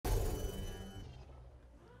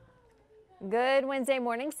Good Wednesday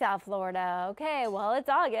morning, South Florida. Okay, well, it's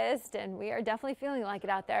August and we are definitely feeling like it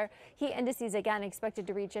out there. Heat indices again expected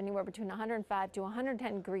to reach anywhere between 105 to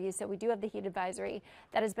 110 degrees. So we do have the heat advisory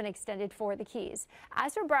that has been extended for the Keys.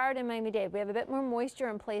 As for Broward and Miami-Dade, we have a bit more moisture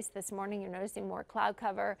in place this morning. You're noticing more cloud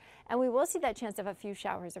cover and we will see that chance of a few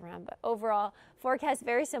showers around. But overall, forecast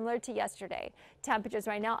very similar to yesterday. Temperatures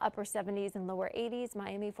right now upper 70s and lower 80s.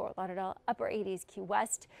 Miami, Fort Lauderdale, upper 80s. Key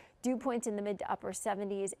West, dew points in the mid to upper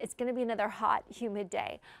 70s. It's going to be another hot, humid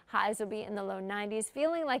day. Highs will be in the low 90s,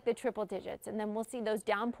 feeling like the triple digits. And then we'll see those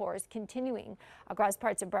downpours continuing across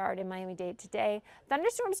parts of Broward and Miami-Dade today.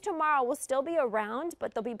 Thunderstorms tomorrow will still be around,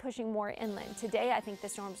 but they'll be pushing more inland. Today, I think the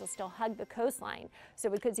storms will still hug the coastline, so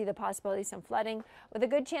we could see the possibility of some flooding. With a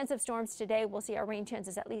good chance of storms today, we'll see our rain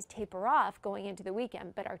chances at least taper off going into the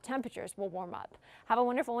weekend, but our temperatures will warm up. Have a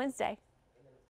wonderful Wednesday.